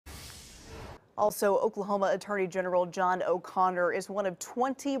Also, Oklahoma Attorney General John O'Connor is one of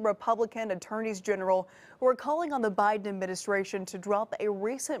 20 Republican attorneys general who are calling on the Biden administration to drop a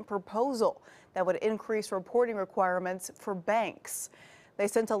recent proposal that would increase reporting requirements for banks. They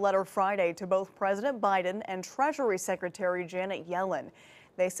sent a letter Friday to both President Biden and Treasury Secretary Janet Yellen.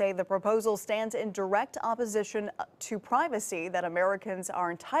 They say the proposal stands in direct opposition to privacy that Americans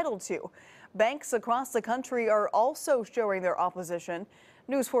are entitled to. Banks across the country are also showing their opposition.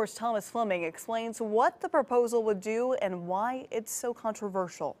 News 4's Thomas Fleming explains what the proposal would do and why it's so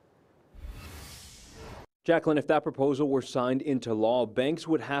controversial. Jacqueline, if that proposal were signed into law, banks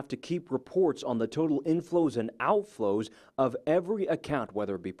would have to keep reports on the total inflows and outflows of every account,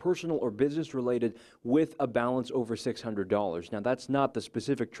 whether it be personal or business related, with a balance over $600. Now, that's not the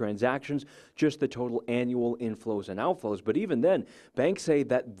specific transactions, just the total annual inflows and outflows. But even then, banks say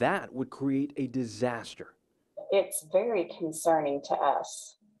that that would create a disaster. It's very concerning to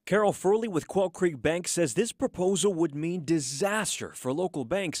us. Carol Furley with Quail Creek Bank says this proposal would mean disaster for local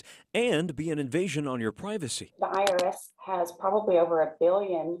banks and be an invasion on your privacy. The IRS has probably over 1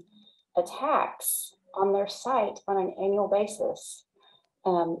 billion attacks on their site on an annual basis.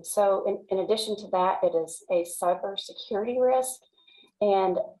 So in addition to that, it is a cybersecurity risk.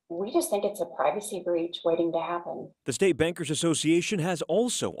 And we just think it's a privacy breach waiting to happen. The State Bankers Association has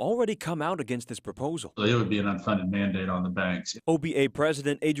also already come out against this proposal. So it would be an unfunded mandate on the banks. OBA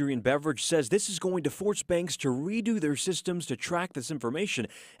President Adrian Beveridge says this is going to force banks to redo their systems to track this information,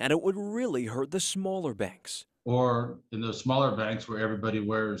 and it would really hurt the smaller banks. Or in those smaller banks where everybody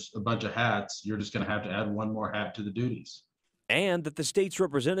wears a bunch of hats, you're just going to have to add one more hat to the duties. And that the state's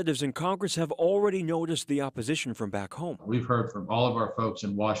representatives in Congress have already noticed the opposition from back home. We've heard from all of our folks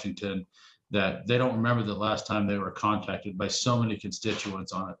in Washington that they don't remember the last time they were contacted by so many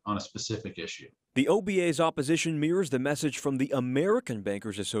constituents on a specific issue. The OBA's opposition mirrors the message from the American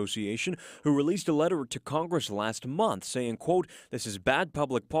Bankers Association, who released a letter to Congress last month saying, quote, "This is bad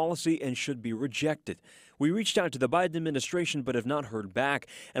public policy and should be rejected." We reached out to the Biden administration but have not heard back.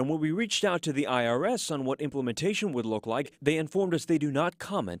 And when we reached out to the IRS on what implementation would look like, they informed us they do not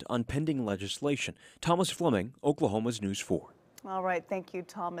comment on pending legislation. Thomas Fleming, Oklahoma's News 4. All right, thank you,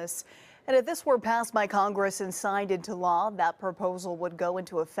 Thomas. And if this were passed by Congress and signed into law, that proposal would go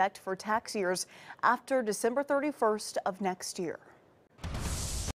into effect for tax years after December 31st of next year.